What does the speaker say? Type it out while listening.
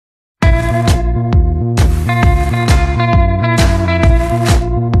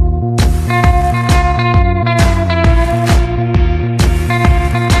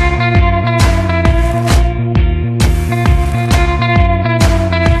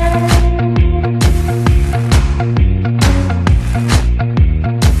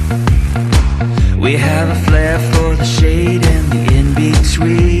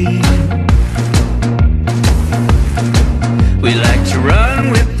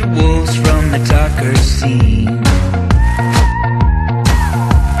soccer scene.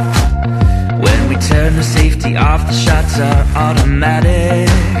 When we turn the safety off, the shots are automatic.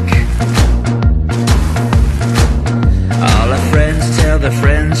 All our friends tell their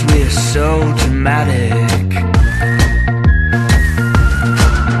friends we're so dramatic.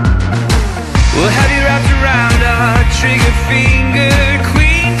 We'll have you wrapped around our trigger finger.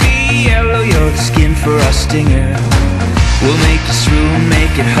 Queen bee yellow, you're the skin for our stinger. We'll make this room,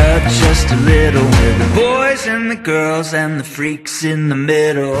 make it hurt just a little. We're the boys and the girls and the freaks in the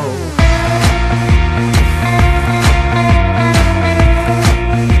middle.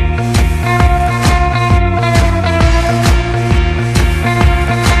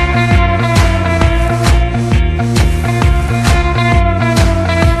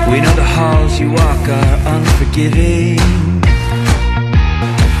 We know the halls you walk are unforgiving.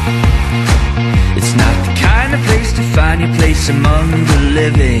 It's not the kind of place to find your place among the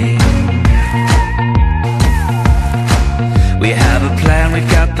living. We have a plan, we've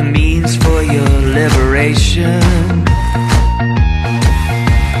got the means for your liberation.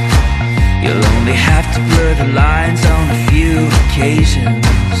 You'll only have to blur the lines on a few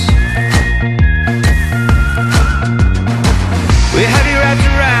occasions. We have you wrapped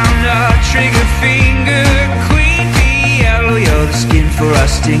around our trigger finger. Queen bee yellow, you're the skin for our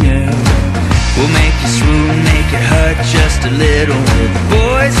stinger. We'll make you swoon, make it hurt just a little. We're the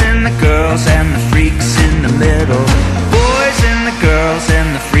boys and the girls and the freaks in the middle. Boys and the girls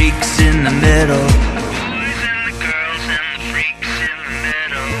and the freaks in the middle. Boys and the girls and the freaks in the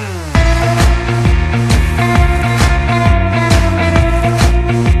middle.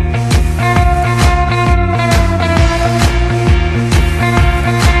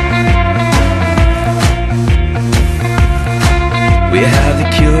 We have the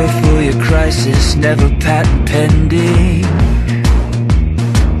cure for your crisis, never patent pending.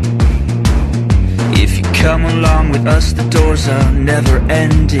 If you come along with us, the doors are never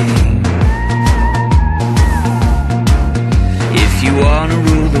ending. If you wanna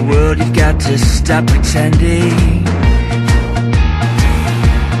rule the world, you've got to stop pretending.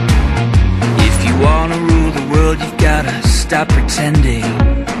 If you wanna rule the world, you've gotta stop pretending.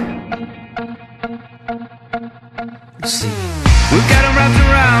 See, we've got them wrapped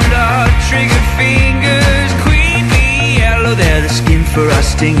around our trigger fingers. Queen bee yellow, they're the skin for our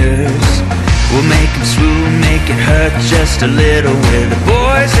stingers. We'll make them swoon, make it hurt just a little. We're the boys